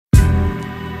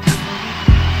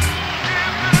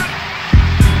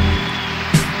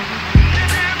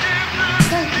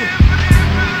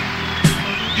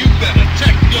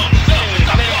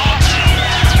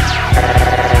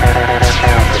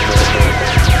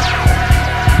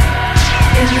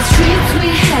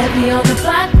on the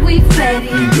block, we ready.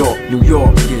 New York, New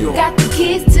York, yeah. Got the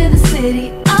keys to the city.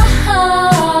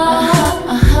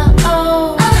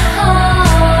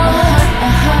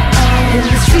 In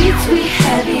the streets we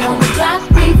heavy, on the block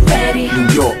we ready. New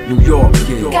York, New York,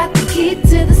 yeah. Got the key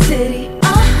to the city.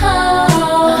 Tell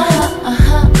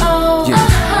you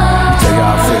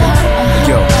how I feel.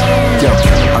 Yo,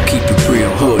 I keep it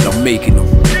real hood, I'm making them.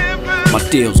 My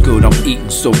deal's good, I'm eating,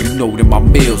 so you know that my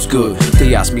meal's good.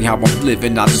 They ask me how I'm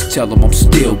living, I just tell them I'm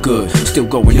still good. Still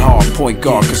going hard, point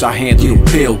guard, cause I handle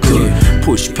the bill good.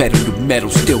 Push pedal to metal,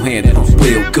 still handle the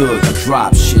wheel good. I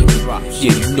drop shit,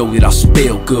 yeah, you know that I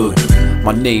spell good.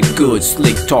 My name good,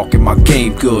 slick talking, my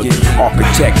game good.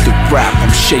 Architect of rap,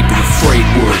 I'm shaping the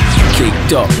framework.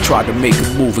 Caked up, try to make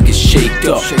a move and get shaped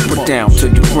up. Put down to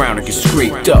the ground and get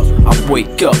scraped up. I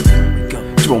wake up,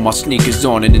 throw my sneakers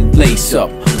on and then lace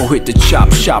up, or hit the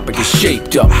chop shop and get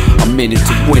shaped up. I'm in it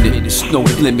to win it, there's no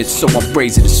limits, so I'm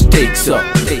raising the stakes up.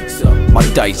 My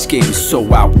dice game is so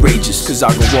outrageous, cause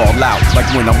I go all out, like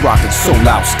when I'm rocking sold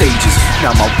out stages.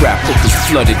 Now my rap book is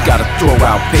flooded, gotta throw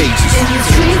out pages. In the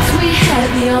streets we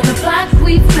heavy, on the block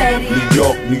we ready. New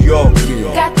York, New York,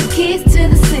 yeah. Got the keys to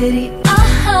the city.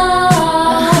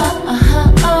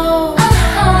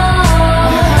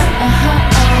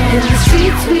 In the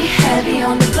streets we heavy,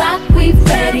 on the block we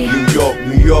ready. New York,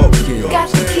 New York, yeah. Got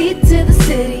the key to the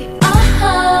city.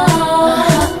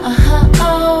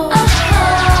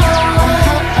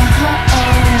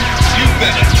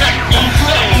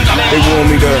 They want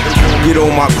me to get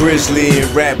on my grizzly and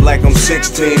rap like I'm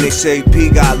 16. They say P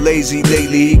got lazy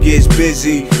lately, he gets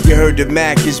busy. You heard the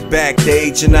Mac is back, the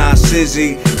H&I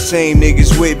Sizzy. Same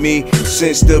niggas with me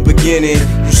since the beginning.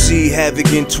 You see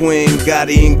Havoc and Twin,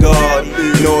 Gotti and God,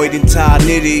 Noid and Ty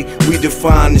Nitty. We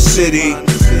define the city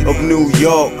of New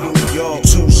York. You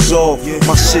too soft,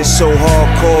 my shit so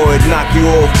hardcore it knock you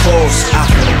off course.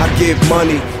 I get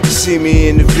money, you see me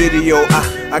in the video.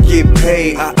 I get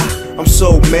paid. I'm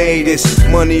so made, it's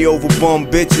money over bum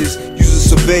bitches. Use a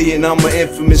civilian, I'm an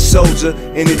infamous soldier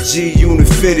in the G unit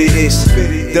fitted. It's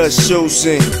Dutch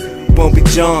Shosin, Bumpy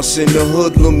Johnson, the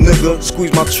hoodlum nigga.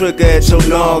 Squeeze my trigger at your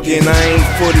noggin, I ain't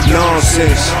for the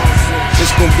nonsense.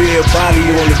 It's gonna be a body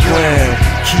on the ground,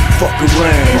 keep fucking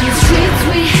around. In the streets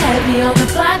we heavy, on the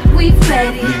block we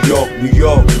ready. New York, New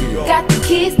York, New York. Got the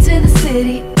keys to the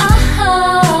city.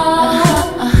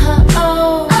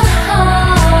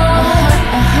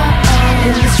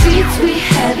 In the streets we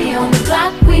heavy, on the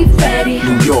block we ready.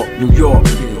 New York, New York,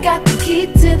 yeah. Got the key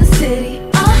to the city.